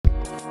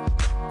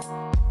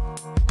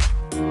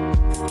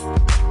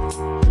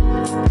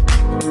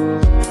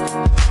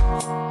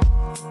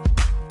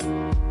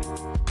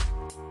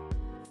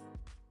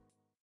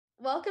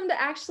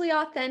Actually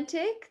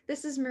Authentic.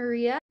 This is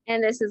Maria,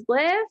 And this is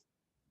Liv.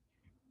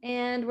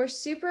 and we're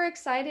super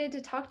excited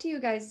to talk to you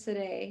guys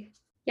today.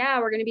 Yeah,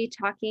 we're going to be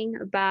talking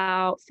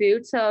about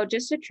food. So,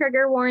 just a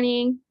trigger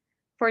warning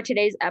for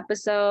today's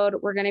episode,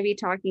 we're going to be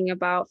talking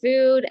about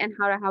food and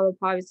how to have a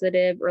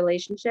positive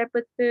relationship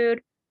with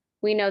food.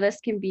 We know this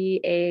can be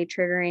a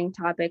triggering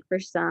topic for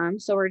some.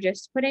 So, we're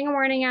just putting a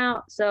warning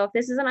out. So, if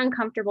this is an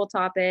uncomfortable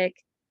topic,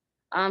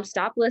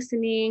 stop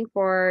listening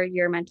for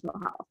your mental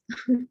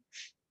health.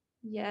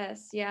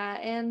 Yes, yeah,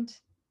 and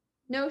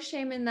no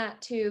shame in that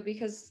too,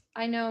 because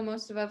I know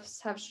most of us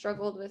have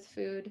struggled with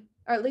food,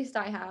 or at least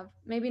I have.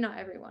 Maybe not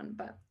everyone,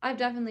 but I've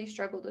definitely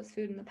struggled with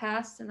food in the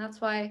past, and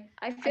that's why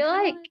I I feel kind of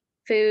like want to.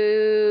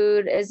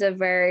 food is a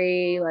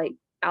very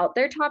out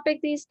there topic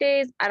these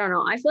days. I don't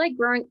know. I feel like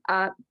growing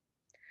up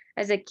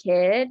as a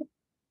kid,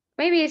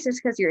 maybe it's just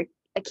because you're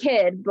a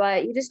kid,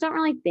 but you just don't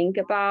really think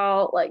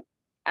about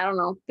I don't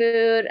know,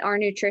 food or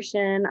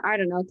nutrition. I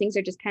don't know. Things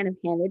are just kind of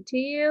handed to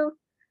you.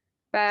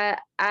 But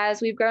as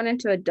we've grown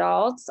into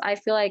adults, I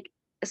feel like,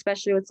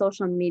 especially with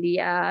social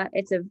media,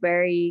 it's a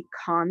very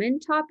common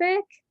topic.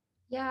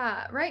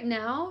 Yeah, right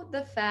now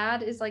the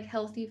fad is like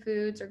healthy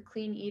foods or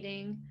clean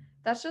eating.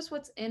 That's just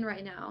what's in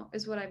right now,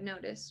 is what I've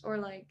noticed. Or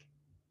like,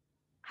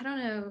 I don't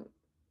know.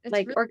 It's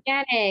Like really,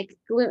 organic,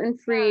 gluten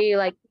yeah. free,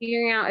 like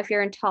figuring out if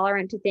you're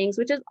intolerant to things,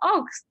 which is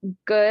all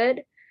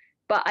good.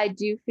 But I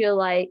do feel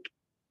like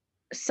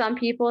some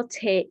people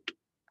take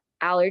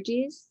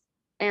allergies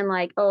and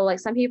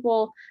some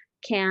people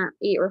can't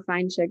eat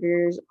refined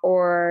sugars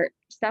or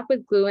stuff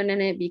with gluten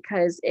in it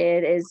because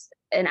it is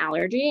an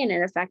allergy and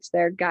it affects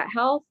their gut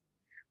health.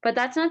 But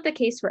that's not the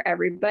case for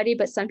everybody.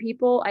 But some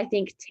people, I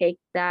think, take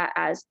that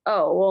as,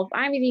 oh, well, if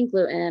I'm eating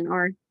gluten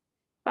or if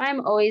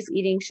I'm always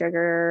eating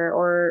sugar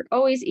or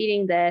always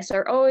eating this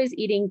or always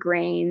eating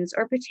grains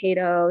or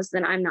potatoes,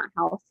 then I'm not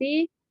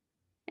healthy.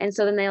 And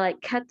so then they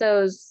cut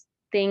those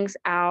things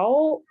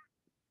out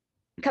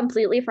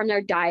completely from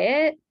their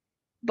diet.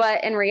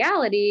 But in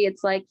reality,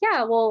 it's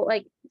yeah, well,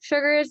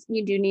 sugars,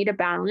 you do need a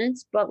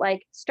balance, but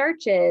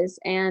starches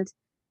and,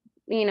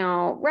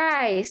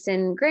 rice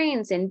and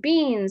grains and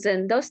beans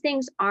and those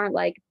things aren't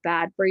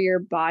bad for your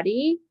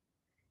body.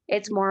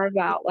 It's more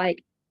about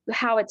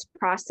how it's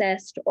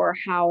processed or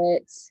how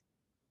it's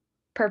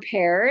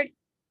prepared.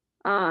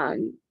 That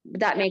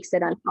Yeah. makes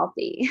it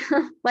unhealthy.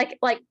 Like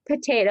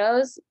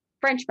potatoes,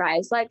 French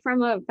fries,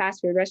 from a fast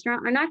food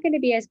restaurant are not going to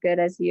be as good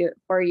as you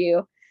for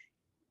you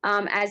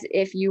as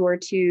if you were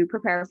to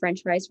prepare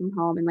French fries from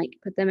home and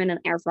put them in an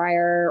air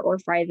fryer or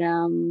fry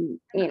them,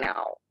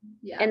 Yeah.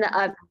 in the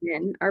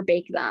oven or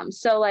bake them.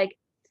 So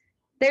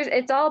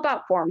it's all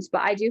about forms,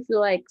 but I do feel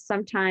like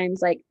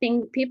sometimes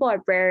people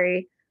are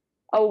very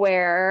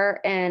aware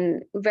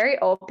and very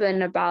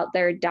open about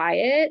their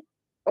diet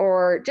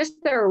or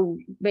just their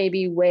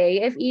maybe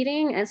way of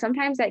eating, and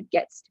sometimes that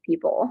gets to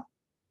people.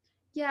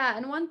 Yeah,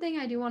 and one thing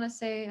I do want to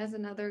say as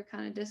another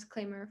kind of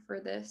disclaimer for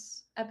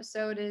this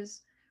episode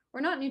is we're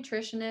not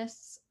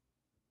nutritionists.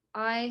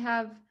 I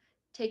have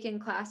taken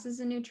classes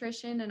in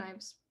nutrition and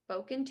I've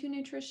spoken to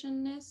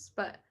nutritionists,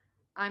 but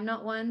I'm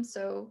not one,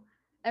 so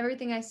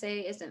everything I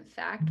say isn't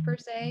fact per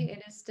se.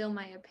 It is still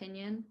my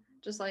opinion,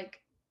 just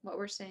like what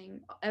we're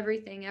saying.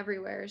 Everything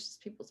everywhere is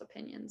just people's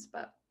opinions,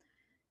 but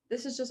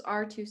this is just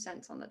our 2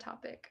 cents on the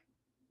topic.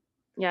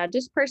 Yeah,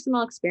 just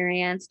personal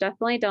experience.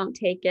 Definitely don't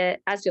take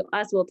it as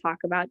we'll talk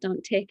about,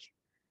 don't take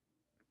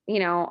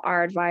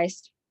our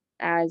advice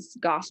as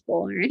gospel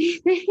or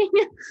anything.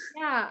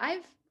 Yeah,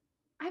 I've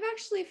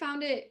actually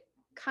found it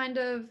kind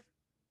of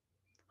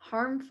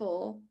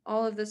harmful,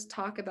 all of this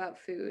talk about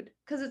food,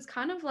 because it's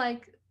kind of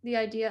like the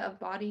idea of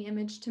body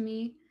image to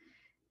me,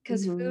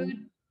 because Mhm.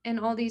 food and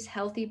all these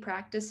healthy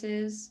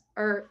practices,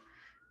 or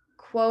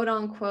quote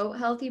unquote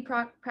healthy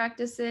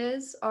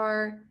practices,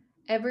 are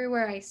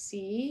everywhere I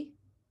see,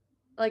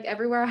 like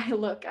everywhere I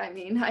look, I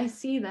mean, I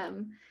see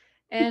them,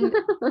 and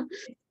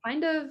it's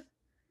kind of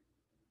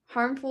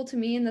harmful to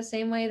me in the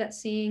same way that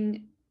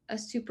seeing a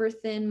super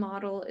thin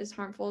model is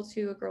harmful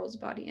to a girl's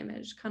body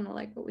image, kind of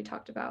like what we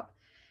talked about.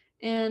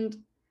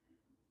 And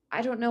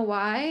I don't know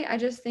why. I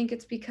just think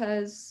it's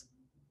because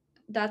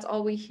that's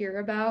all we hear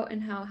about,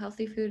 and how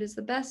healthy food is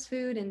the best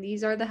food and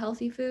these are the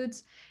healthy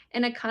foods.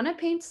 And it kind of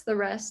paints the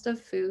rest of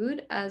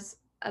food as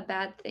a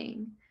bad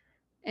thing.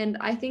 And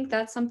I think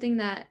that's something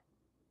that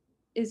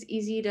is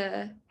easy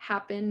to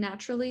happen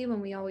naturally when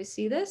we always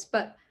see this,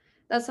 but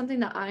that's something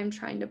that I'm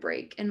trying to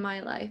break in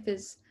my life,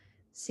 is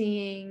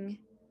seeing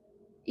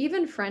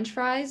even french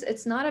fries.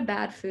 It's not a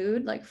bad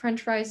food. Like,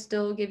 french fries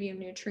still give you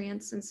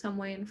nutrients in some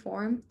way and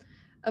form.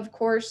 Of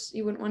course,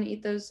 you wouldn't want to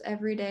eat those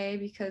every day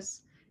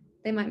because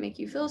they might make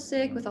you feel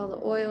sick with all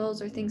the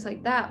oils or things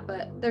like that,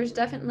 but there's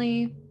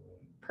definitely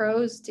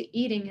pros to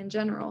eating in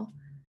general.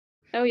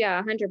 Oh yeah,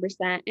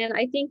 100%. And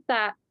I think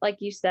that, like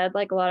you said,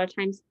 a lot of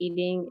times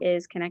eating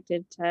is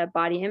connected to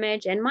body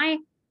image. And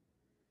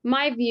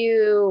my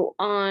view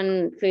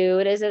on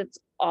food is it's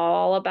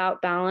all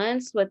about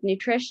balance with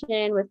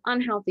nutrition, with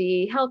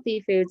unhealthy,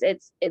 healthy foods.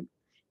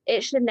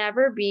 It should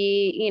never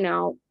be,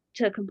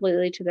 to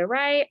completely to the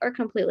right or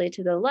completely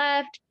to the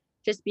left,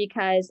 just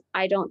because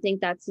I don't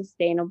think that's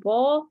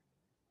sustainable.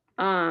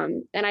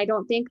 And I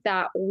don't think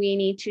that we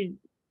need to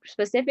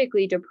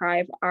specifically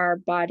deprive our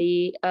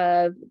body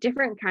of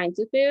different kinds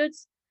of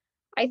foods.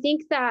 I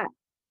think that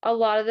a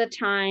lot of the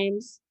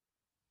times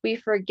we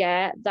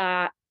forget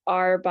that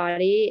our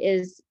body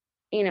is,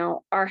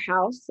 our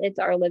house, it's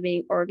our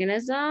living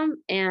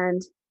organism,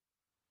 and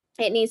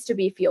it needs to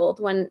be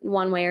fueled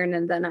one way or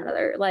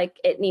another. Like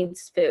it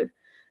needs food,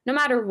 no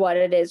matter what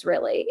it is,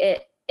 really.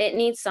 It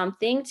needs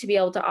something to be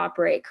able to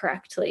operate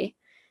correctly.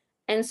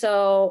 And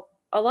so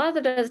a lot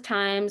of the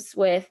times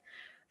with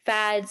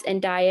fads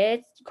and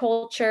diet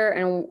culture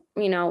and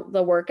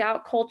the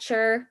workout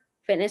culture,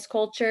 fitness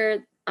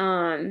culture,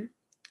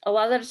 a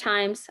lot of the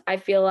times I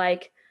feel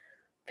like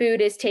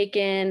food is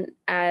taken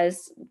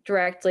as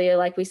directly,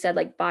 like we said,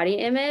 like body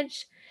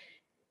image,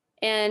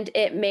 and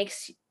it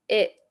makes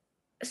it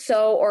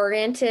so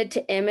oriented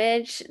to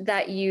image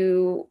that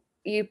you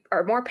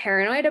are more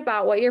paranoid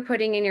about what you're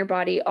putting in your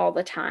body all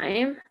the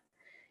time,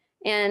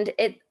 and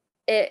it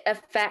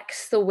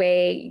affects the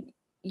way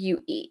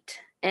you eat,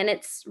 and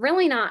it's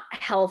really not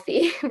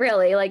healthy.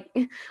 Really, like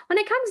when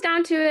it comes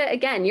down to it,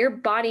 again, your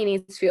body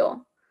needs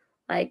fuel.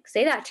 Like,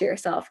 say that to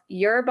yourself.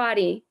 Your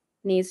body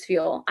needs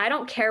fuel. I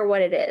don't care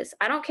what it is.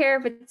 I don't care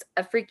if it's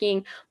a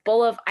freaking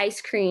bowl of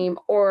ice cream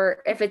or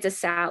if it's a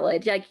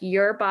salad. Like,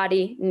 your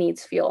body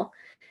needs fuel.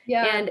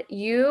 Yeah. And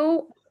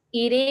you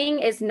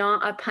eating is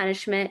not a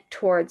punishment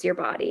towards your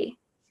body.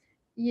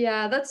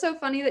 Yeah, that's so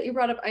funny that you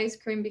brought up ice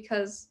cream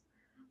because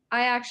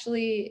I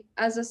actually,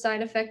 as a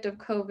side effect of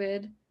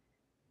COVID,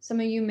 some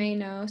of you may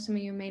know, some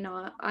of you may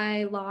not,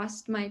 I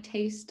lost my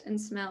taste and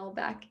smell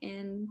back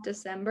in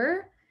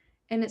December,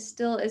 and it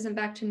still isn't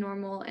back to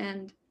normal.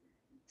 And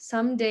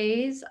some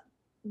days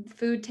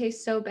food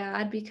tastes so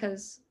bad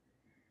because,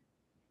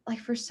 like,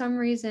 for some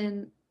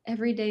reason,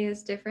 every day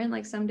is different.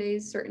 Like, some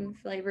days certain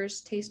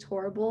flavors taste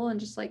horrible and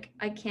just like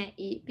I can't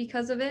eat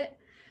because of it.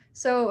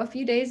 So a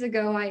few days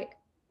ago, I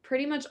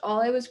pretty much all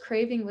I was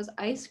craving was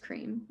ice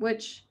cream,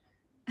 which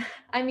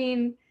I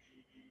mean,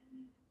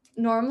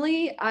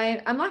 normally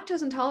I'm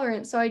lactose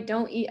intolerant, so I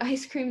don't eat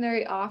ice cream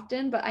very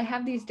often, but I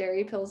have these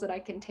dairy pills that I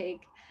can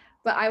take.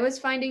 But I was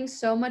finding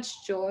so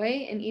much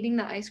joy in eating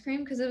the ice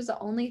cream because it was the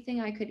only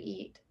thing I could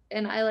eat.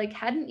 And I like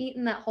hadn't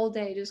eaten that whole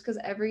day just because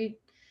every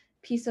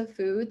piece of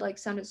food like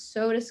sounded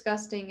so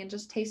disgusting and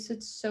just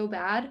tasted so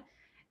bad.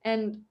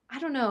 And I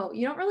don't know,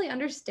 you don't really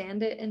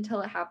understand it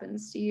until it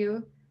happens to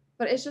you,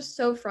 but it's just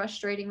so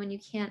frustrating when you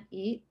can't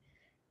eat.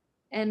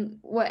 And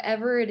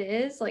whatever it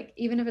is, like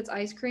even if it's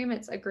ice cream,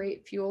 it's a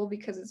great fuel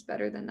because it's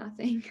better than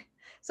nothing.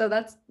 So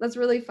that's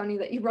really funny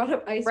that you brought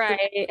up ice cream.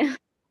 Right.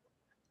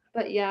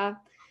 But yeah.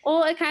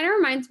 Well, it kind of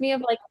reminds me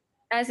of like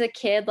as a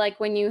kid,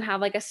 like when you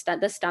have like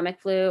the stomach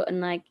flu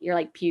and like you're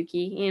like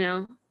pukey,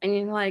 and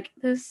you're like,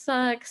 this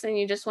sucks, and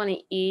you just want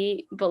to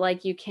eat, but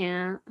like you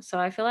can't. So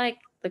I feel like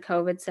the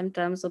COVID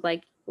symptoms of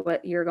like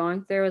what you're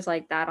going through is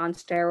like that on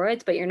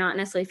steroids, but you're not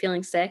necessarily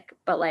feeling sick,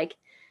 but like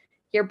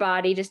your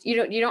body just you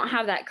don't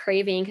have that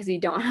craving because you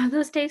don't have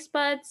those taste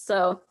buds.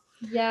 So,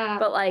 Yeah,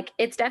 but like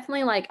it's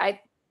definitely like I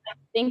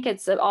think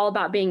it's all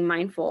about being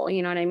mindful,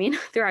 you know what I mean,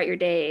 throughout your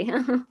day.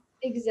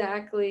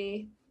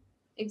 exactly.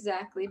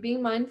 Exactly.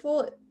 Being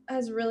mindful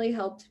has really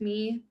helped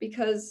me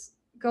because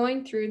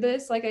going through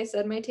this, like I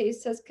said, my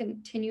taste has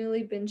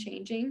continually been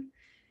changing.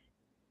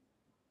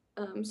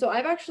 So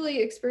I've actually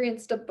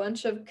experienced a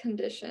bunch of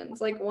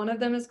conditions. Like one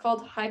of them is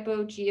called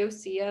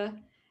hypogeusia,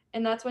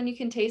 and that's when you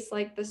can taste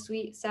like the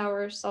sweet,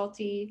 sour,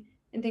 salty,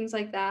 and things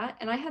like that.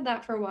 And I had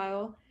that for a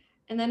while.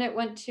 And then it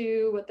went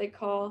to what they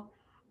call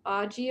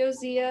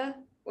ageusia,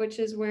 which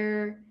is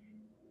where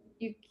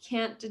you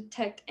can't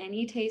detect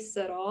any tastes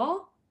at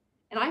all.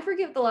 And I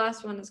forget what the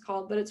last one is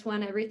called, but it's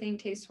when everything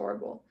tastes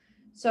horrible.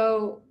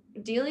 So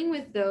dealing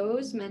with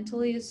those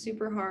mentally is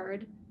super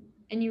hard.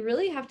 And you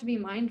really have to be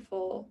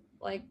mindful,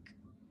 like,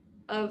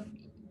 of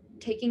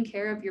taking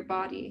care of your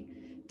body,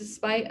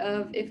 despite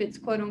of if it's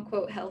quote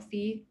unquote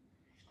healthy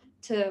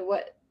to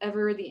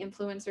whatever the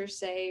influencers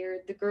say, or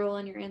the girl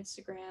on your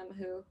Instagram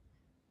who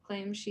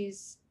claims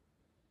she's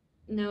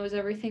knows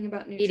everything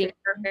about Eating nutrition.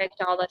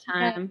 perfect all the Yeah,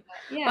 time.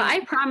 But yeah,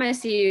 I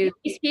promise you,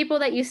 these people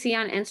that you see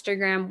on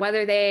Instagram,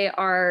 whether they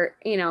are,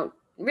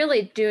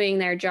 really doing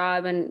their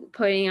job and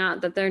putting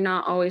out that they're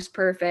not always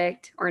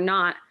perfect or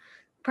not,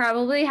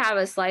 probably have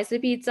a slice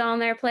of pizza on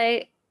their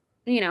plate,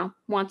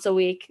 once a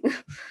week.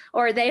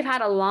 Or they've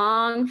had a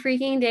long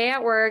freaking day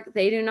at work.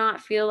 They do not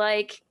feel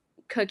like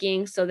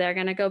cooking, so they're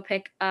going to go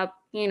pick up,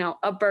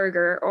 a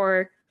burger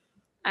or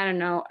I don't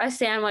know, a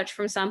sandwich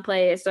from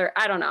someplace, or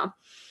I don't know.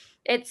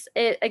 It's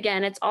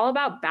all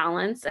about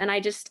balance, and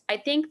I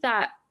think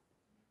that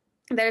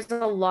there's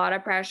a lot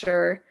of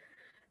pressure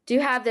to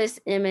have this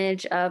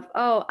image of,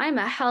 oh, I'm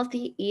a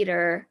healthy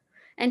eater.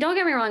 And don't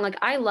get me wrong, like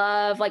I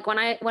love, like when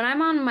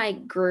I'm on my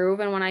groove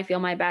and when I feel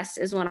my best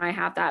is when I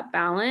have that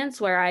balance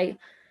where I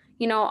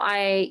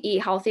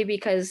eat healthy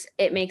because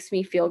it makes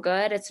me feel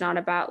good. It's not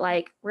about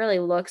like really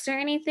looks or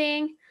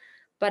anything.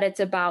 but it's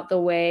about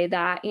the way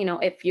that,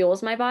 it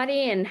fuels my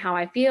body and how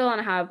I feel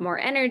and how I have more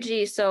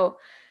energy. So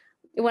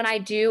when I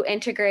do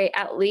integrate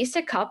at least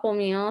a couple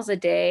meals a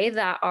day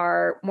that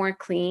are more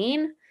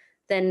clean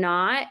than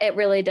not, it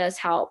really does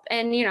help.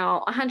 And,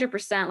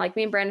 100%, like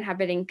me and Brandon have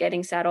been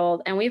getting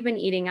settled and we've been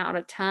eating out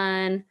a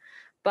ton,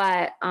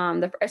 but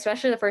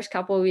especially the first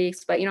couple of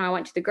weeks. But, I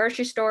went to the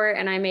grocery store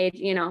and I made,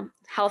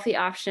 healthy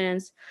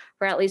options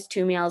for at least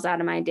 2 meals out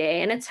of my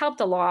day. And it's helped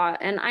a lot.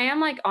 And I am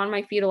like on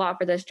my feet a lot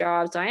for this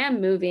job. So I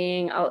am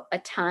moving a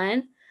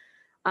ton.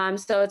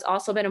 So it's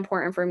also been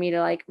important for me to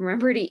like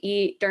remember to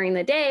eat during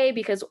the day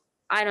because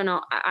I don't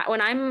know,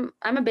 when I'm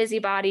a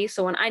busybody,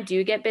 so when I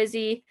do get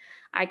busy,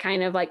 I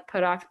kind of like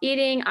put off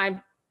eating.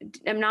 I'm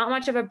not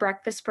much of a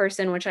breakfast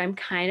person, which I'm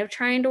kind of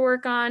trying to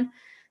work on.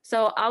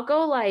 So I'll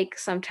go like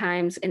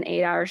sometimes an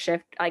 8-hour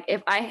shift. Like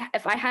if I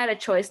had a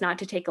choice not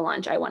to take a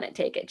lunch, I wouldn't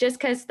take it just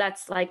because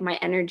that's like my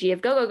energy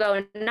of go, go, go.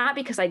 And not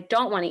because I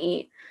don't want to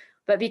eat,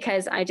 but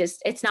because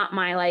it's not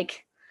my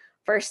like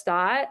first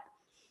thought.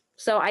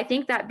 So I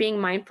think that being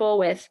mindful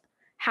with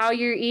how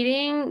you're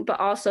eating, but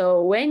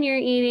also when you're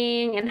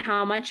eating and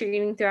how much you're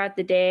eating throughout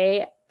the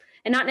day,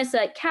 and not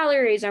necessarily like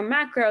calories or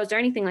macros or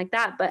anything like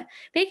that, but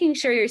making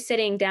sure you're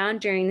sitting down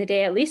during the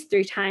day at least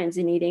 3 times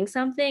and eating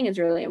something is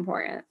really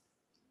important.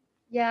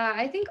 Yeah,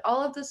 I think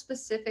all of the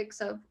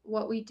specifics of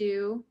what we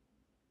do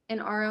in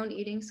our own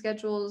eating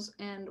schedules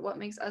and what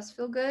makes us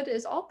feel good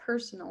is all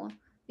personal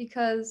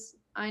because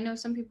I know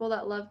some people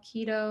that love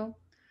keto.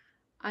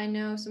 I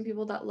know some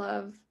people that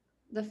love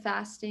the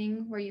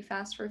fasting where you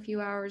fast for a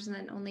few hours and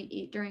then only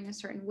eat during a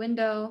certain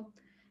window.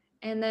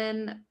 And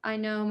then I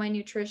know my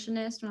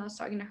nutritionist, when I was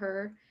talking to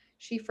her,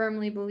 she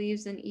firmly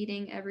believes in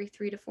eating every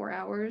 3 to 4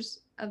 hours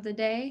of the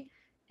day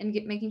and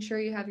making sure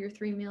you have your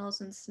 3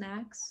 meals and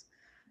snacks.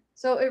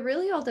 So it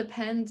really all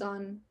depends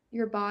on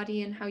your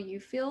body and how you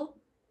feel.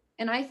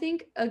 And I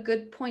think a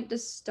good point to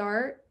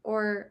start,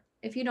 or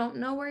if you don't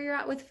know where you're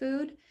at with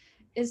food,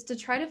 is to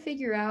try to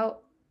figure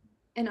out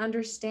and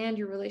understand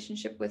your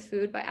relationship with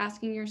food by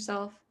asking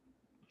yourself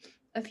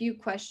a few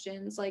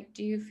questions like,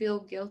 do you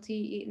feel guilty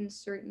eating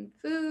certain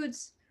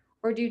foods?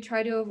 Or do you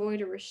try to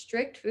avoid or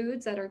restrict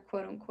foods that are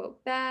quote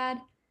unquote bad?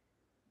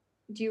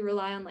 Do you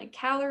rely on like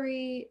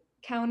calorie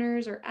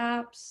counters or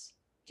apps?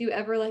 Do you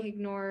ever like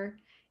ignore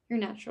your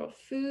natural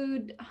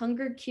food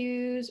hunger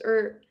cues?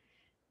 Or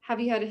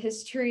have you had a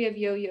history of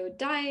yo-yo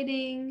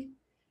dieting?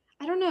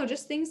 I don't know,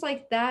 just things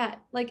like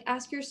that. Like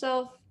ask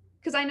yourself,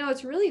 because I know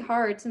it's really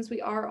hard since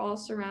we are all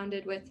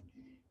surrounded with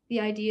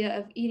the idea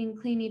of eating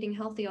clean, eating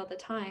healthy all the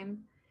time.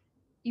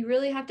 You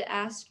really have to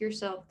ask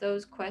yourself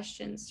those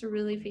questions to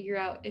really figure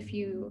out if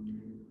you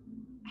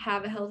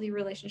have a healthy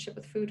relationship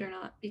with food or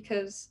not.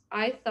 Because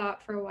I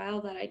thought for a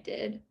while that I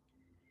did.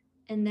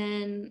 And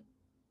then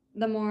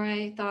the more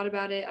I thought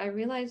about it, I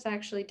realized I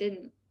actually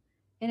didn't.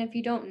 And if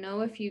you don't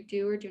know if you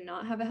do or do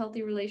not have a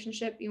healthy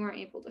relationship, you aren't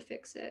able to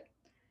fix it.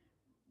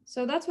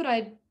 So that's what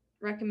I'd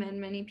recommend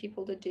many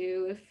people to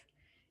do if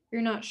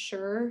you're not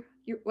sure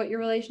what your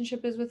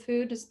relationship is with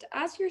food, is to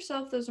ask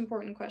yourself those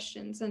important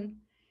questions. And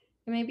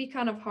it may be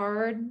kind of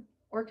hard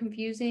or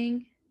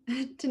confusing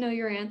to know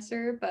your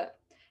answer, but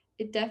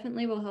it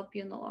definitely will help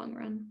you in the long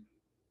run.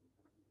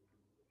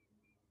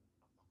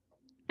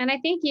 And I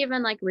think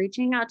even like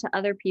reaching out to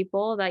other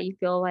people that you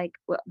feel like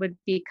would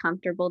be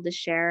comfortable to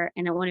share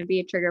and it wouldn't be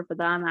a trigger for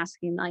them,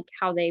 asking like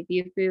how they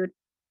view food.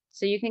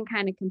 So you can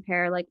kind of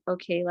compare like,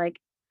 okay, like,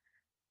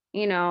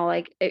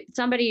 like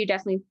somebody you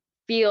definitely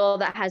feel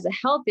that has a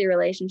healthy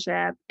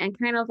relationship and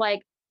kind of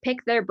like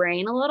pick their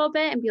brain a little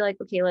bit and be like,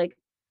 okay, like,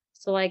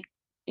 so like,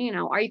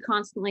 are you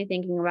constantly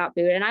thinking about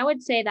food? And I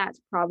would say that's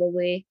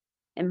probably,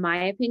 in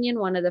my opinion,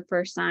 one of the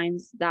first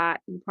signs that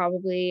you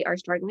probably are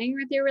struggling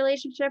with your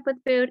relationship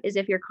with food is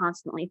if you're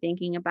constantly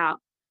thinking about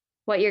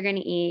what you're going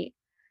to eat,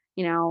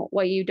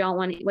 what you don't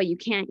want to, what you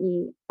can't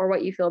eat, or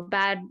what you feel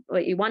bad,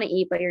 what you want to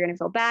eat, but you're going to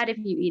feel bad if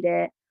you eat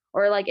it.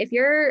 Or like if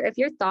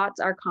your thoughts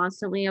are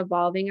constantly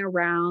evolving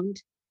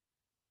around,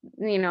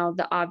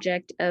 the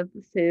object of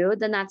food,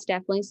 then that's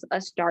definitely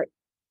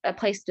a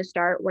place to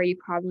start where you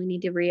probably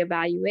need to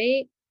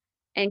reevaluate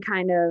and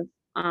kind of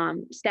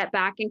step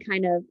back and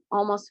kind of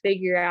almost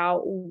figure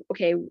out,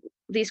 okay,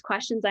 these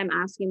questions I'm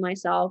asking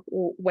myself,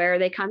 where are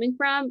they coming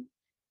from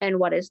and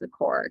what is the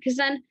core? Because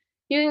then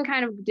you can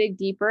kind of dig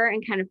deeper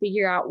and kind of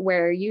figure out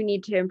where you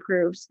need to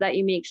improve so that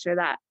you make sure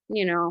that,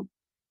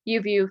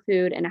 you view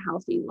food in a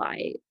healthy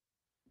light.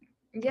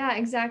 Yeah,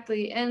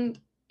 exactly. And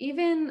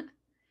even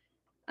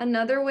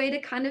another way to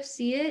kind of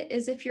see it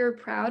is if you're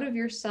proud of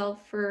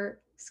yourself for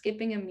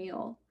skipping a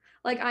meal.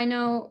 Like, I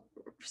know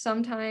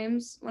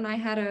sometimes when I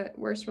had a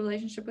worse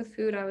relationship with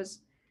food, I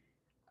was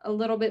a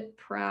little bit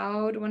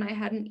proud when I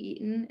hadn't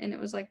eaten and it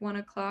was like 1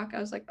 o'clock. I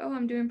was like, oh,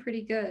 I'm doing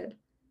pretty good.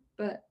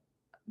 But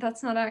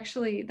that's not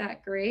actually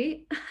that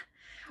great.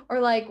 Or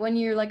like when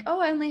you're like,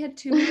 oh, I only had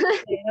 2 meals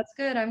today. That's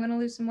good. I'm going to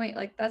lose some weight.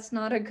 Like, that's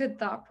not a good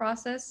thought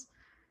process.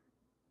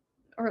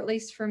 Or at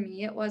least for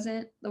me, it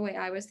wasn't the way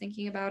I was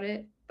thinking about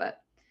it. But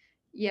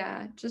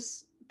yeah,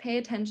 just pay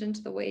attention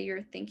to the way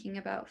you're thinking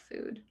about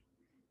food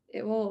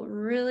It will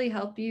really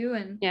help you.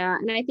 And Yeah.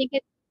 And I think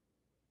it's,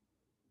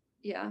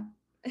 yeah,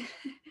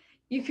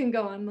 you can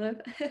go on, Liv.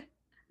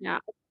 yeah,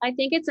 I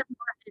think it's,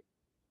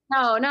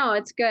 no, no,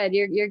 it's good.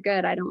 You're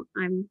good.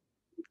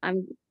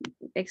 I'm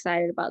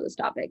excited about this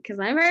topic because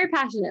I'm very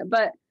passionate,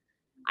 but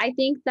I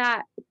think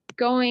that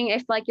going,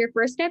 if like your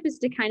first step is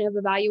to kind of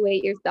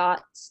evaluate your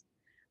thoughts,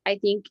 I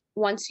think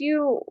once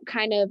you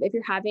kind of, if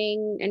you're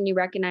having and you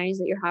recognize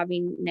that you're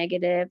having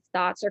negative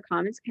thoughts or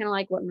comments, kind of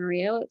like what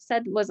Maria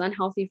said was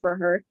unhealthy for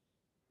her,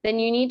 then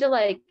you need to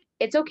like,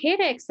 it's okay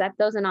to accept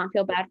those and not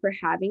feel bad for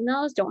having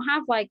those. Don't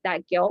have like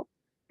that guilt,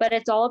 but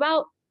it's all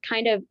about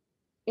kind of,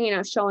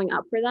 showing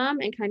up for them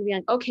and kind of being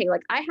like, okay,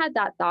 like I had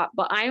that thought,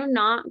 but I'm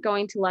not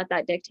going to let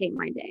that dictate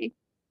my day.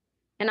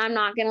 And I'm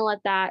not going to let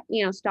that,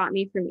 stop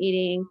me from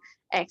eating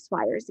X,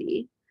 Y, or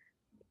Z.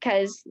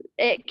 Because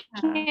Yeah.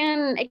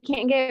 it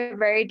can get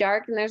very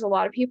dark, and there's a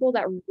lot of people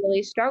that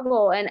really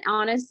struggle. And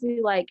honestly,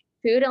 like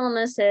food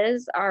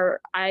illnesses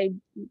are, I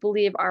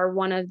believe, are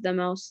one of the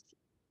most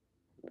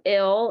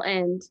ill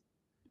and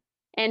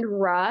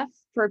rough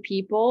for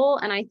people.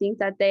 And I think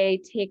that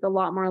they take a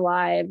lot more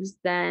lives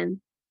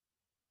than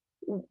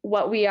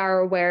what we are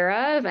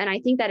aware of. And I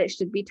think that it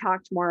should be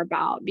talked more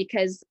about,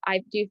 because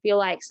I do feel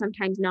like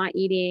sometimes not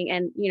eating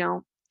and,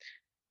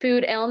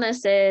 food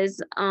illnesses,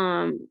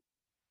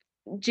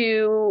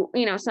 do,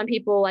 some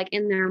people like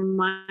in their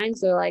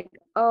minds are like,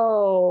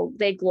 oh,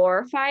 they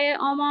glorify it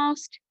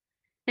almost.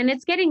 And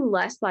it's getting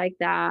less like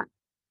that.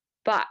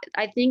 But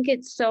I think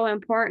it's so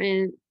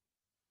important,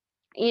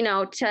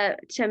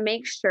 to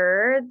make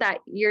sure that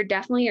your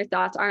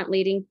thoughts aren't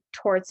leading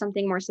towards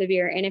something more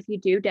severe. And if you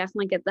do,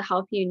 definitely get the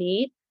help you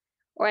need,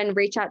 and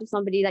reach out to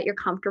somebody that you're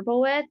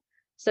comfortable with,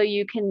 so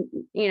you can,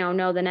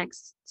 know the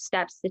next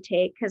steps to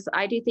take. Because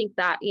I do think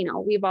that,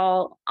 we've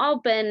all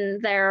been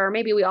there, or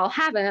maybe we all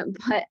haven't,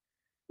 but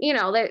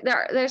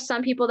there's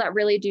some people that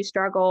really do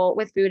struggle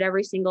with food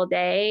every single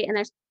day.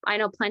 And I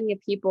know plenty of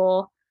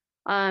people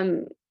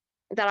um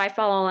that I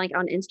follow like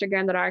on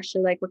Instagram that are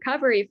actually like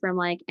recovery from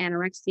like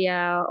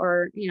anorexia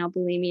or,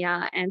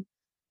 bulimia. And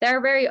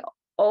they're very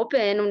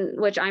open,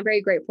 which I'm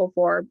very grateful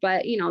for.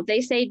 But,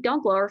 they say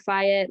don't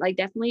glorify it, like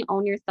definitely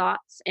own your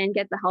thoughts and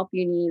get the help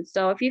you need.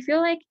 So if you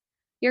feel like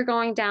you're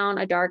going down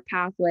a dark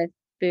path with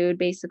food,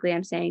 basically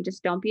I'm saying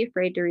just don't be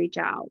afraid to reach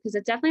out, because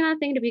it's definitely not a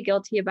thing to be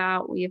guilty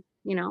about. We've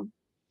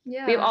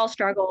Yeah. all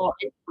struggled.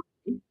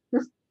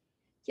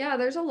 Yeah,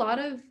 there's a lot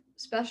of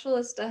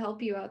specialists to help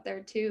you out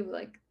there too.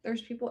 Like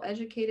there's people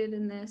educated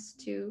in this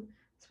to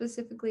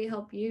specifically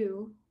help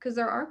you, because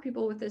there are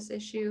people with this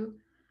issue.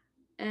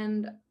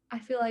 And I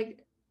feel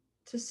like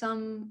to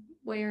some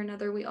way or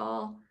another we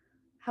all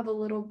have a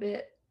little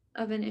bit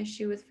of an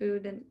issue with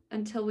food, and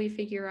until we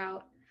figure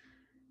out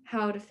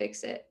how to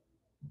fix it.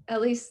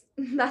 At least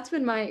that's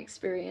been my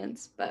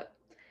experience, but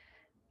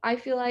I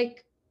feel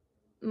like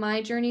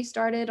my journey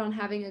started on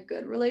having a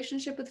good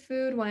relationship with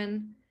food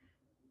when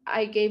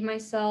I gave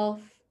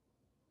myself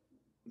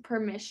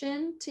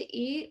permission to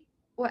eat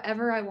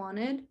whatever I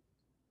wanted.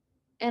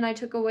 And I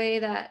took away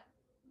that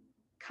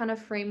kind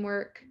of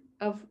framework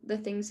of the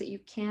things that you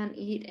can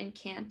eat and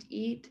can't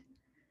eat.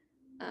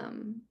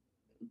 Um,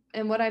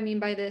 and what I mean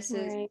by this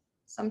is Right.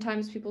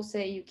 sometimes people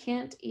say you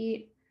can't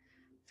eat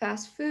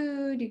fast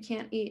food, you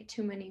can't eat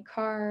too many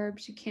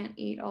carbs, you can't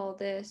eat all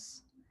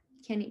this,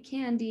 you can't eat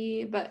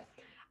candy. But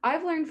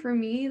I've learned for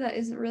me that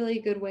isn't really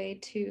a good way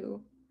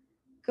to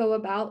go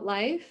about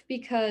life,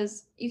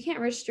 because you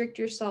can't restrict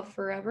yourself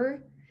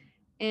forever.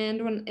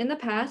 And when in the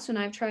past, when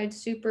I've tried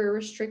super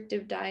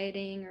restrictive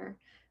dieting or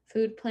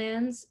food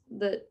plans,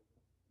 that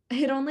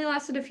it only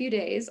lasted a few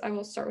days. I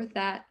will start with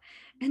that.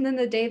 And then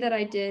the day that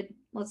I did,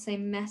 let's say,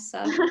 mess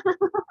up,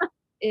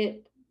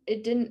 it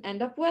it didn't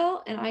end up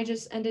well, and I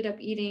just ended up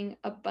eating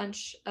a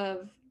bunch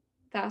of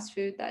fast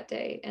food that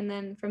day. And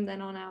then from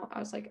then on out, I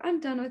was like, I'm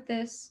done with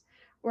this.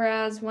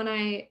 Whereas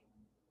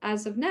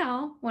as of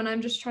now, when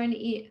I'm just trying to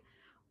eat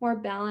more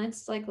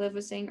balanced, like Liv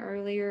was saying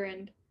earlier,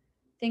 and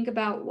think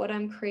about what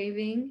I'm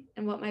craving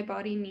and what my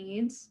body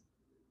needs,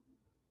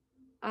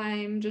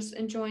 I'm just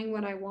enjoying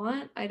what I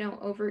want. I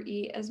don't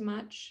overeat as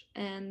much,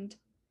 and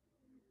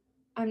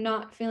I'm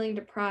not feeling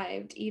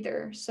deprived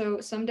either. So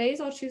some days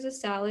I'll choose a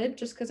salad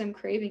just because I'm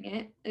craving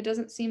it. It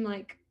doesn't seem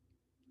like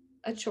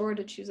a chore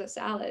to choose a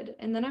salad.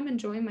 And then I'm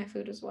enjoying my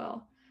food as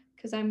well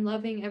because I'm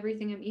loving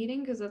everything I'm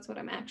eating, because that's what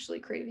I'm actually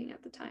craving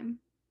at the time.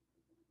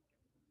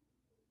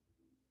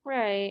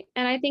 Right.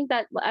 And I think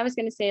that I was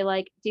going to say,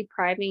 like,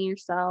 depriving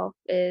yourself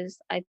is,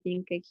 I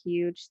think, a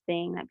huge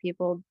thing that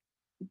people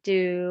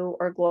do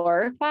or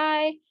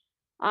glorify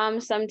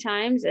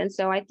sometimes. And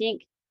so I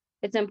think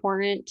it's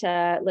important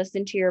to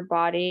listen to your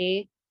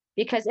body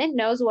because it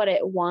knows what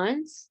it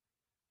wants.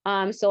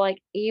 So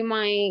like you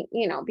might,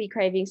 be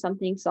craving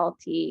something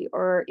salty,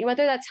 or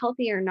whether that's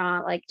healthy or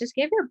not, like just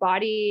give your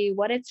body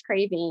what it's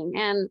craving.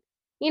 And,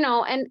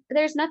 and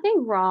there's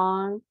nothing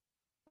wrong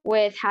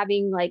with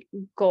having like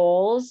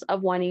goals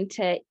of wanting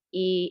to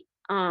eat,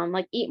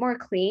 like eat more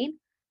clean.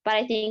 But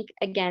I think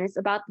again, it's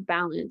about the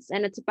balance,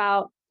 and it's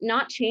about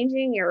not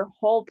changing your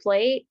whole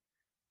plate,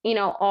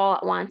 all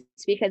at once,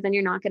 because then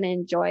you're not going to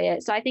enjoy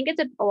it. So I think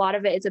a lot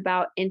of it is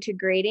about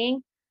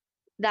integrating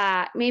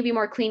that maybe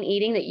more clean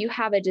eating that you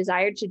have a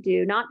desire to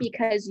do, not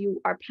because you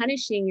are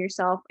punishing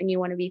yourself and you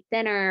want to be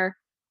thinner,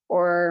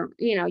 or,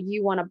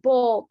 you want to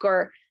bulk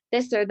or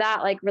this or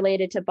that, like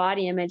related to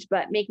body image,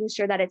 but making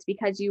sure that it's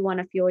because you want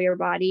to fuel your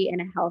body in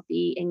a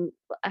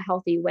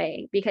healthy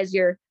way, because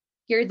you're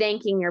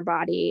thanking your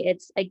body.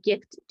 It's a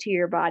gift to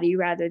your body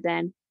rather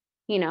than,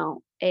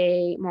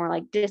 a more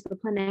like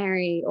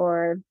disciplinary,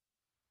 or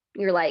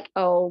you're like,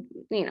 oh,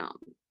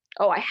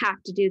 oh, I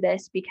have to do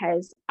this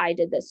because I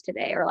did this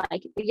today. Or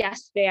like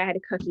yesterday I had a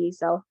cookie,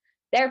 so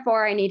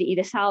therefore I need to eat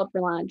a salad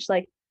for lunch.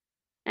 Like,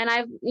 and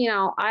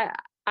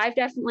I've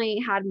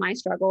definitely had my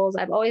struggles.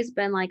 I've always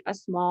been like a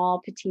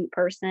small, petite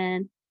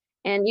person.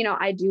 And,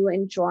 I do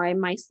enjoy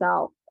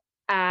myself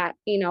at,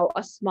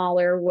 a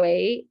smaller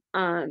weight.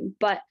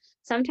 But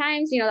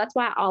sometimes, that's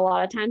why a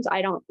lot of times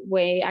I don't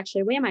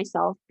actually weigh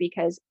myself,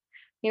 because,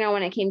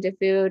 when it came to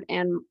food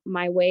and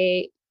my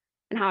weight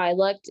and how I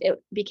looked,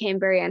 it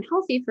became very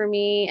unhealthy for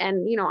me.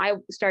 And, I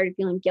started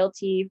feeling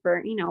guilty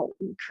for,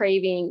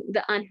 craving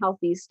the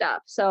unhealthy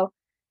stuff. So,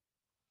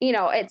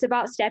 it's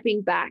about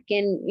stepping back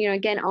and,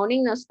 again,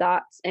 owning those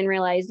thoughts and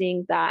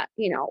realizing that,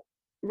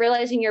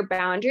 realizing your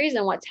boundaries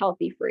and what's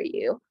healthy for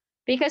you.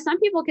 Because some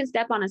people can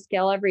step on a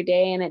scale every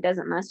day and it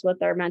doesn't mess with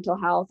their mental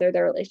health or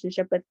their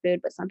relationship with food,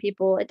 but some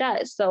people it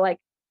does. So like,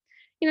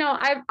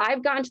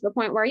 I've gotten to the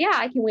point where, yeah,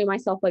 I can weigh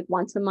myself like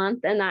once a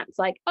month, and that's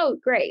like, oh,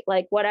 great,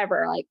 like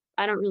whatever, like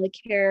I don't really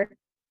care.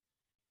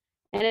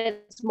 And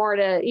it's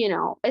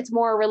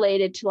more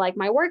related to like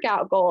my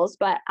workout goals,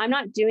 but I'm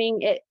not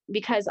doing it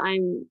because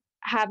I'm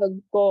have a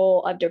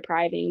goal of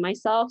depriving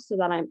myself so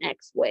that I'm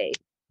X weight.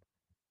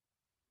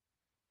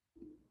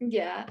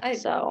 Yeah, I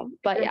So,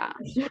 but very yeah.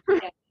 much,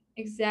 yeah,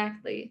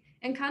 exactly.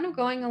 And kind of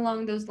going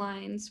along those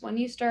lines, when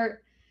you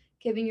start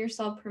giving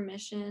yourself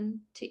permission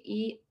to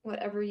eat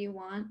whatever you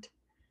want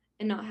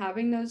and not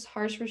having those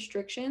harsh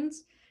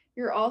restrictions,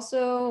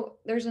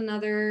 there's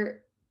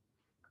another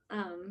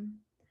um,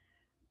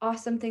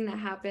 awesome thing that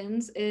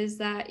happens is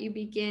that you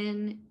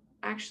begin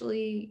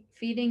actually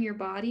feeding your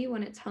body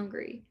when it's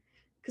hungry.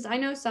 Because I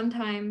know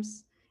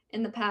sometimes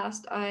in the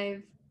past,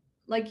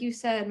 like you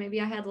said,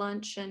 maybe I had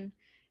lunch and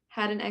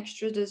had an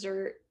extra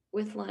dessert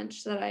with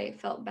lunch that I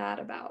felt bad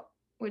about,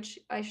 which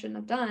I shouldn't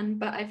have done,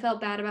 but I felt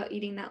bad about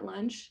eating that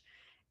lunch.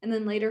 And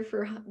then later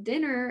for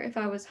dinner, if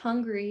I was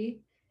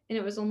hungry and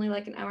it was only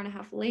like an hour and a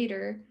half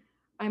later,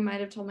 I might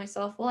have told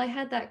myself, well, I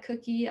had that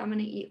cookie, I'm going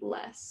to eat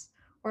less,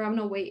 or I'm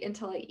going to wait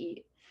until I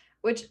eat,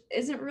 which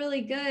isn't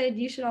really good.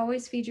 You should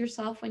always feed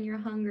yourself when you're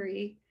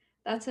hungry.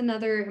 That's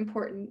another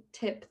important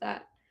tip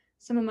that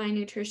some of my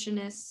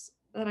nutritionists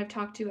that I've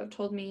talked to have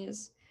told me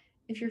is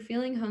if you're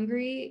feeling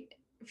hungry,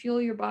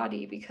 fuel your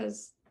body,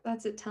 because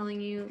that's it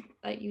telling you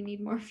that you need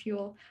more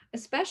fuel,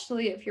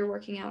 especially if you're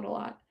working out a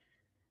lot.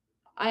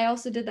 I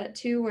also did that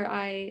too, where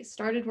I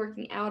started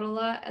working out a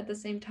lot at the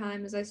same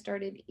time as I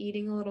started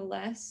eating a little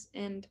less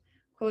and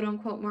quote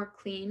unquote more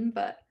clean.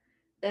 But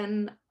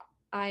then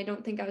I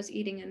don't think I was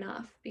eating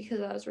enough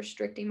because I was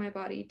restricting my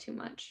body too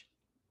much.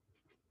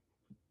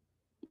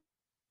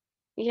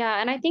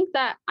 Yeah, and I think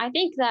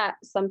that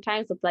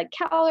sometimes with like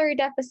calorie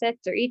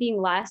deficits or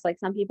eating less, like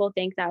some people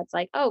think that it's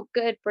like, oh,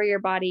 good for your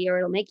body or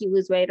it'll make you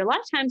lose weight. A lot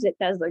of times it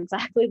does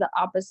exactly the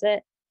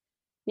opposite.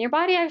 Your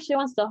body actually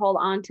wants to hold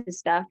on to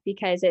stuff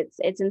because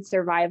it's in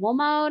survival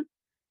mode.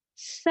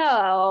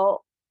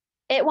 So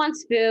it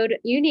wants food.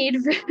 You need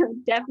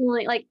food.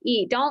 Definitely like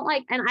eat. Don't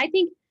like, and I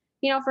think,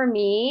 for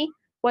me,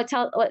 what's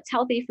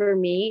healthy for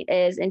me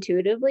is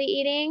intuitively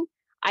eating.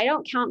 I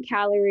don't count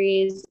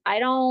calories. I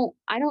don't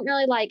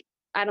really like,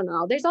 I don't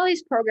know. There's all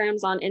these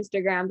programs on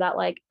Instagram that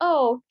like,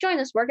 oh, join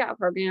this workout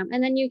program.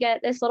 And then you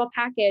get this little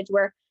package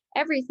where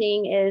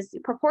everything is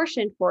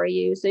proportioned for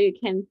you so you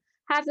can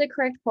have the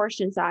correct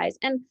portion size.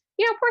 And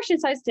portion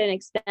size to an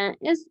extent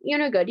is,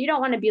 good. You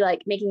don't want to be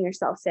like making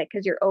yourself sick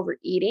because you're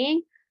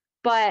overeating,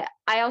 but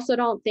I also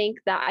don't think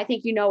that I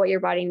think you know what your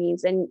body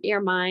needs, and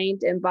your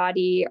mind and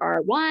body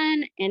are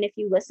one. And if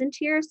you listen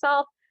to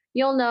yourself,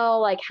 you'll know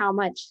like how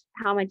much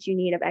you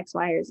need of X,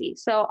 Y, or Z.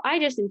 So I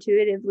just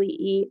intuitively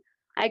eat.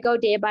 I go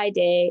day by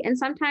day. And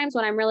sometimes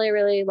when I'm really,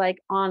 really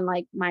like on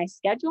like my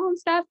schedule and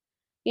stuff,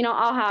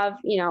 I'll have,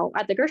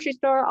 at the grocery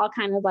store, I'll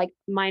kind of like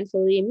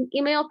mindfully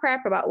email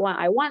prep about what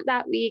I want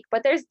that week.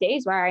 But there's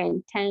days where I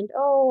intend,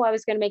 oh, I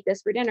was going to make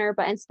this for dinner,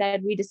 but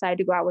instead we decide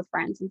to go out with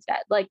friends instead.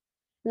 Like,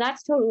 and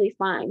that's totally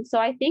fine. So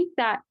I think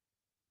that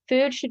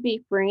food should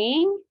be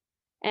freeing,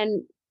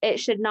 and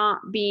it should not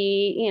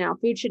be,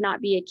 food should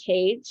not be a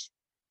cage,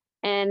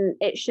 and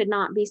it should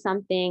not be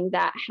something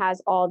that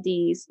has all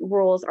these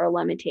rules or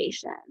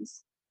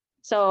limitations.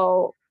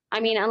 So, I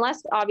Yeah. mean,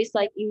 unless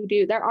obviously like you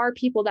do, there are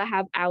people that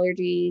have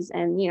allergies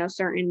and,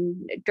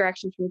 certain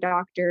directions from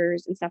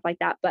doctors and stuff like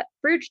that, but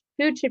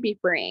food should be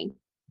freeing.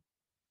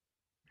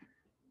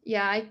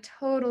 Yeah, I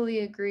totally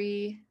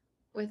agree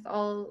with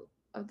all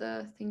of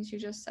the things you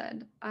just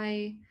said.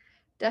 I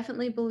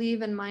definitely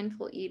believe in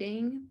mindful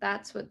eating.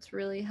 That's what's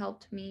really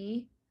helped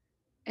me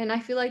And I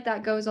feel like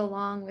that goes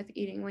along with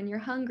eating when you're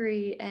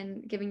hungry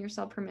and giving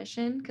yourself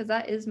permission, because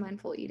that is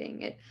mindful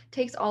eating. It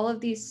takes all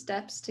of these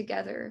steps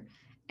together,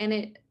 and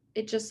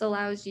it just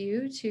allows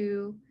you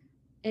to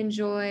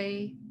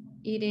enjoy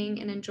eating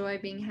and enjoy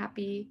being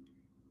happy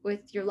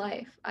with your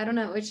life. I don't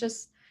know, it's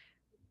just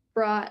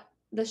brought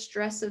the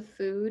stress of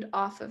food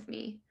off of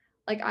me.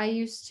 Like I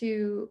used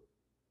to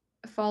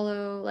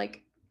follow,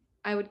 like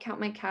I would count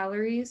my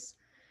calories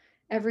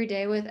every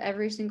day with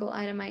every single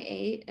item I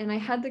ate, and I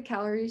had the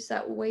calories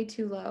set way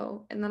too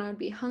low, and then I would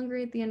be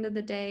hungry at the end of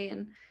the day,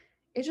 and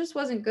it just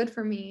wasn't good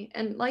for me.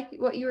 And like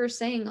what you were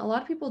saying, a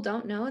lot of people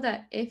don't know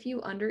that if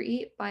you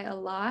undereat by a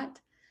lot,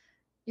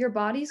 your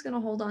body's going to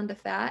hold on to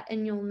fat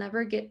and you'll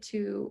never get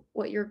to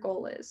what your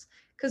goal is.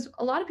 Because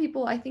a lot of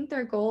people, I think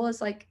their goal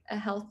is like a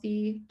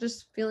healthy,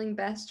 just feeling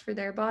best for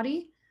their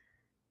body,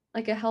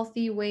 like a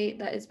healthy weight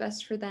that is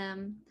best for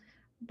them.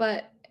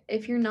 But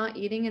if you're not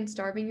eating and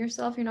starving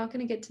yourself, you're not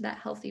going to get to that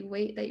healthy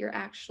weight that you're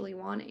actually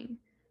wanting.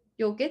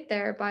 You'll get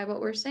there by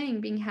what we're saying,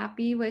 being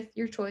happy with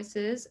your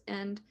choices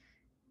and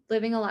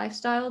living a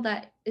lifestyle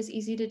that is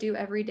easy to do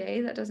every day,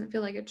 that doesn't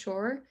feel like a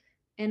chore,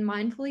 and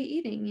mindfully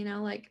eating,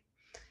 like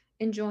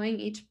enjoying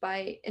each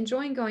bite,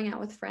 enjoying going out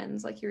with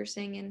friends, like you were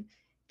saying, and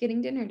getting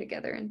dinner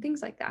together and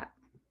things like that.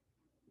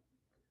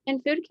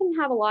 And food can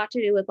have a lot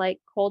to do with like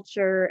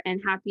culture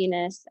and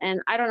happiness.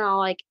 And I don't know,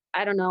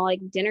 like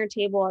dinner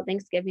table at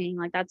Thanksgiving,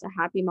 like that's a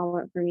happy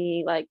moment for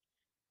me. Like,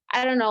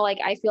 I don't know, like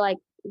I feel like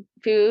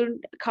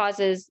food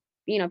causes,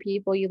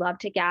 people you love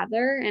to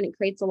gather, and it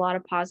creates a lot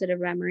of positive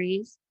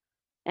memories.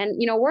 And,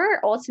 we're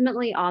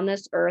ultimately on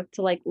this earth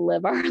to like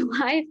live our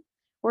life.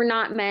 We're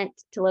not meant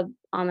to live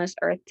on this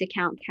earth to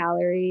count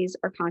calories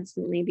or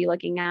constantly be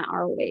looking at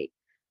our weight.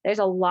 There's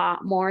a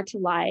lot more to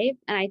life.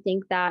 And I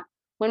think that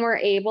when we're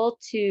able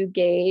to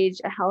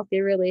gauge a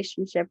healthy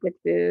relationship with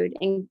food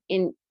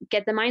and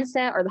get the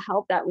mindset or the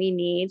help that we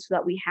need so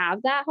that we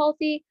have that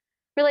healthy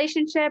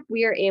relationship,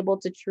 we are able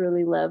to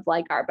truly live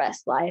like our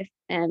best life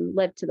and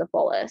live to the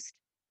fullest.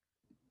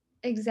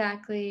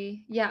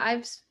 Exactly. Yeah,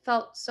 I've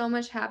felt so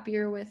much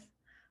happier with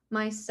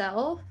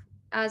myself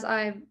as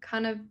I've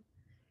kind of,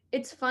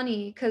 it's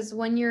funny because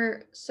when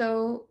you're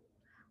so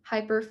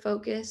hyper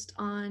focused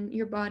on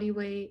your body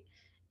weight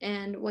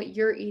and what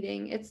you're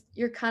eating,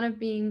 you're kind of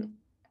being,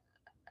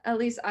 at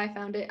least I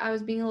found it, I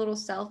was being a little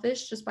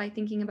selfish just by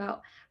thinking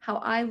about how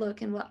I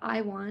look and what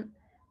I want.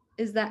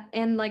 Is that,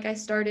 and like I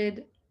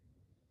started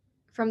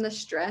from the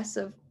stress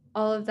of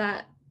all of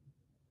that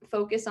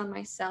focus on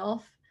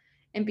myself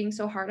and being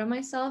so hard on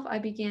myself, I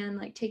began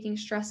like taking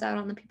stress out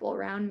on the people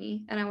around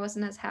me, and I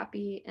wasn't as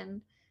happy.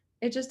 And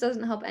it just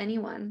doesn't help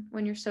anyone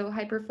when you're so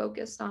hyper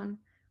focused on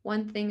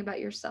one thing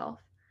about yourself.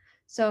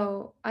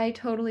 So I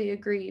totally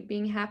agree.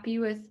 Being happy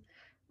with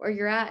where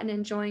you're at and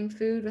enjoying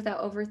food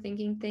without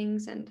overthinking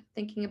things and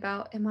thinking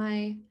about, am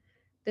I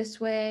this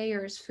way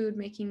or is food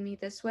making me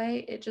this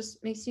way? It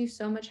just makes you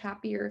so much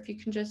happier if you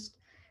can just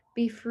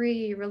be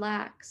free,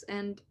 relax,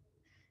 and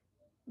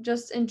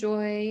just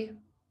enjoy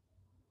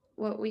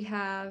what we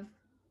have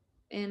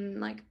in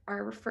like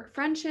our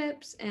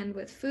friendships and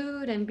with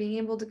food, and being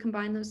able to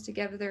combine those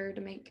together to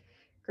make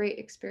great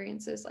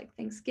experiences like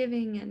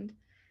Thanksgiving and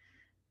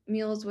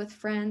meals with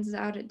friends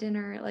out at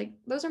dinner. Like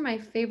those are my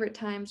favorite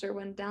times, or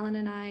when Dallin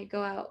and I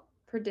go out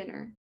for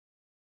dinner.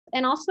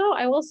 And also,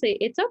 I will say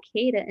it's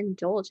okay to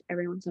indulge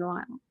every once in a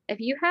while. If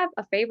you have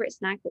a favorite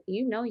snack that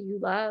you know you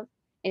love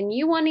and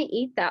you want to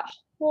eat that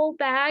whole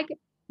bag,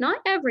 not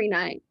every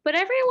night, but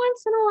every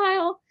once in a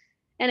while,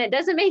 and it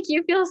doesn't make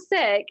you feel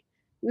sick,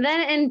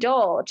 then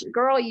indulge.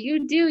 Girl,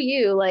 you do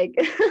you. Like,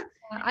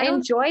 I don't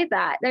enjoy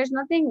that. There's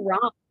nothing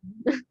wrong.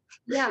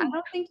 Yeah, I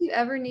don't think you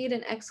ever need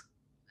an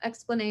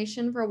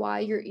explanation for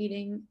why you're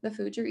eating the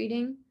food you're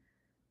eating.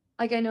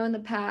 Like I know in the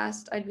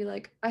past I'd be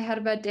like, I had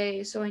a bad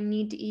day, so I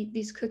need to eat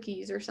these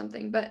cookies or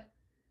something. But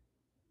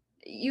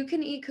you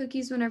can eat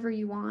cookies whenever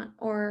you want,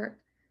 or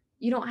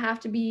you don't have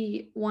to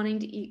be wanting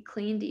to eat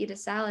clean to eat a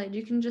salad.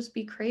 You can just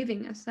be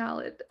craving a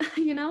salad,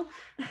 you know?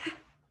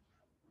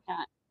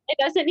 Yeah. It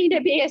doesn't need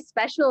to be a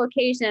special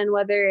occasion,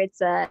 whether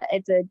it's a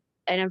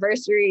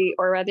anniversary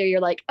or whether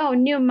you're like, oh,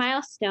 new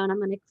milestone. I'm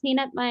gonna clean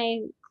up my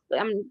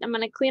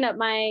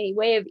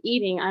way of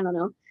eating. I don't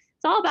know.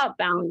 It's all about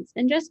balance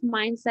and just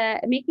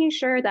mindset and making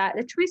sure that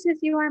the choices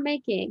you are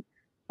making,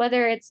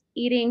 whether it's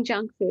eating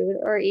junk food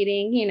or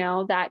eating,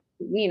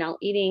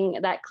 eating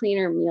that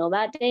cleaner meal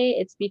that day,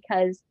 it's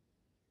because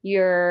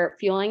you're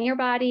fueling your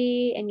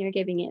body and you're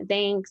giving it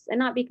thanks and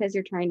not because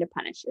you're trying to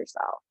punish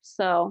yourself.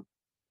 So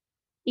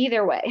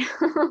either way.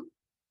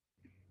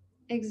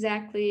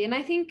 Exactly. And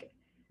I think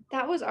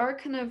that was our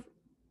kind of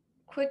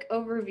quick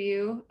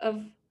overview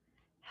of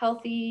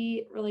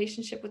healthy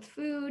relationship with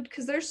food,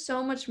 because there's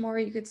so much more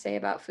you could say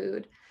about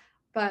food.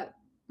 But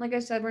like I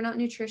said, we're not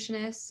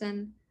nutritionists,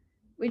 and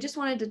we just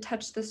wanted to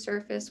touch the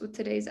surface with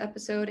today's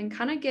episode and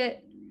kind of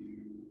get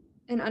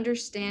an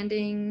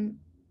understanding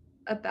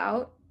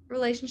about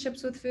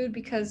relationships with food,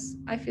 because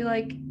I feel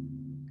like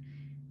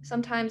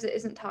sometimes it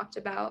isn't talked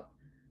about.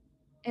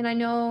 And I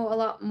know a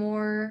lot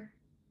more.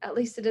 at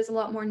least it is a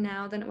lot more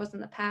now than it was in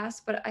the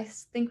past, but I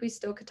think we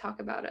still could talk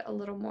about it a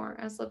little more,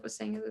 as Liv was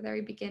saying at the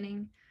very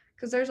beginning,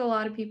 because there's a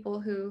lot of people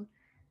who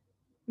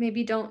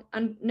maybe don't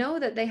know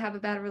that they have a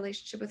bad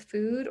relationship with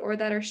food or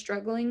that are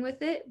struggling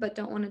with it, but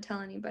don't want to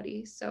tell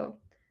anybody. So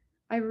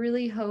I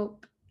really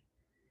hope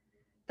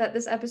that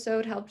this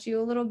episode helped you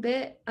a little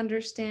bit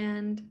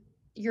understand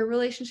your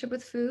relationship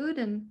with food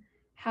and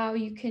how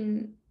you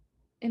can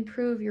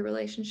improve your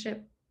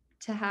relationship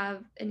to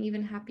have an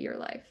even happier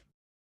life.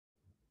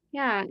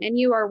 Yeah, and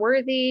you are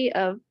worthy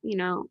of,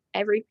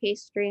 every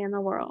pastry in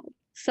the world.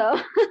 So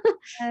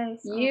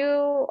Yes.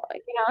 you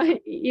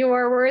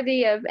are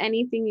worthy of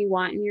anything you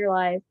want in your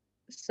life.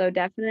 So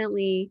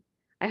definitely,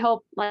 I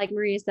hope, like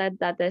Maria said,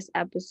 that this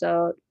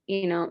episode,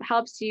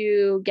 helps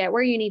you get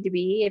where you need to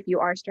be. If you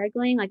are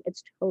struggling, like,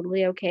 it's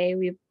totally okay.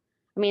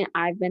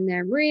 I've been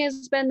there.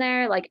 Maria's been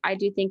there. Like, I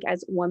do think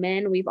as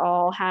women, we've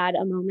all had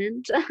a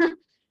moment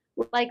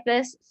like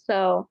this.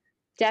 So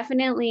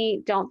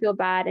definitely don't feel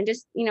bad, and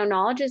just,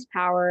 knowledge is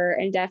power.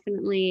 And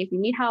definitely, if you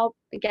need help,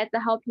 get the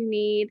help you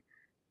need.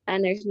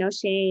 And there's no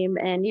shame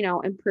in,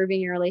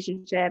 improving your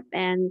relationship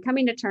and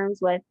coming to terms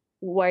with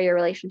where your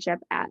relationship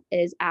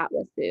is at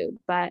with food.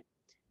 But,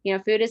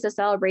 food is a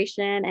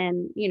celebration,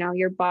 and,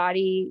 your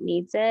body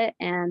needs it,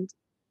 and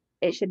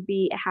it should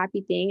be a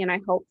happy thing. And I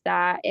hope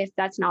that if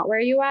that's not where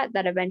you at,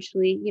 that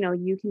eventually,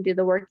 you can do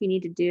the work you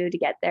need to do to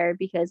get there,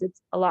 because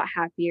it's a lot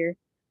happier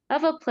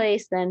of a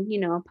place than,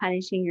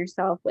 punishing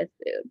yourself with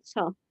food.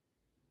 So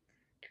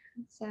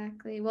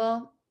Exactly.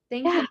 Well,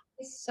 thank yeah.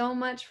 you so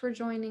much for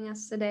joining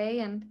us today.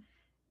 And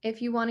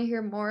if you want to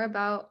hear more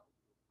about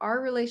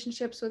our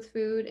relationships with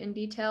food in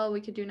detail,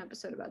 we could do an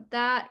episode about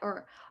that,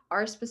 or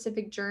our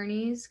specific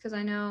journeys, because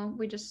I know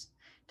we just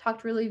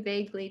talked really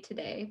vaguely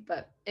today.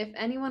 But if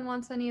anyone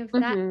wants any of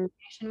that Mhm.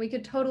 information, we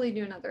could totally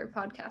do another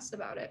podcast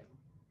about it.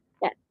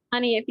 Yeah.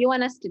 Honey, if you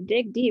want us to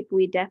dig deep,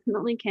 we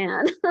definitely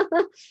can.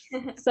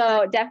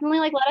 So definitely,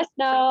 like, let us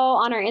know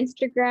on our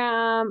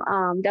Instagram.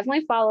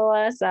 Definitely follow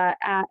us at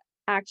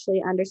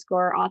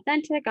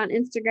actually_authentic on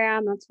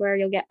Instagram. That's where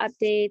you'll get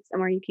updates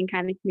and where you can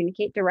kind of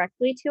communicate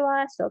directly to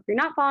us. So if you're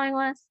not following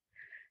us,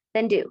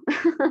 then do.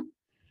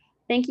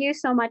 Thank you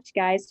so much,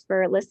 guys,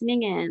 for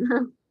listening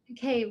in.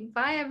 Okay,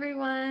 bye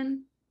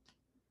everyone.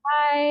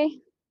 Bye.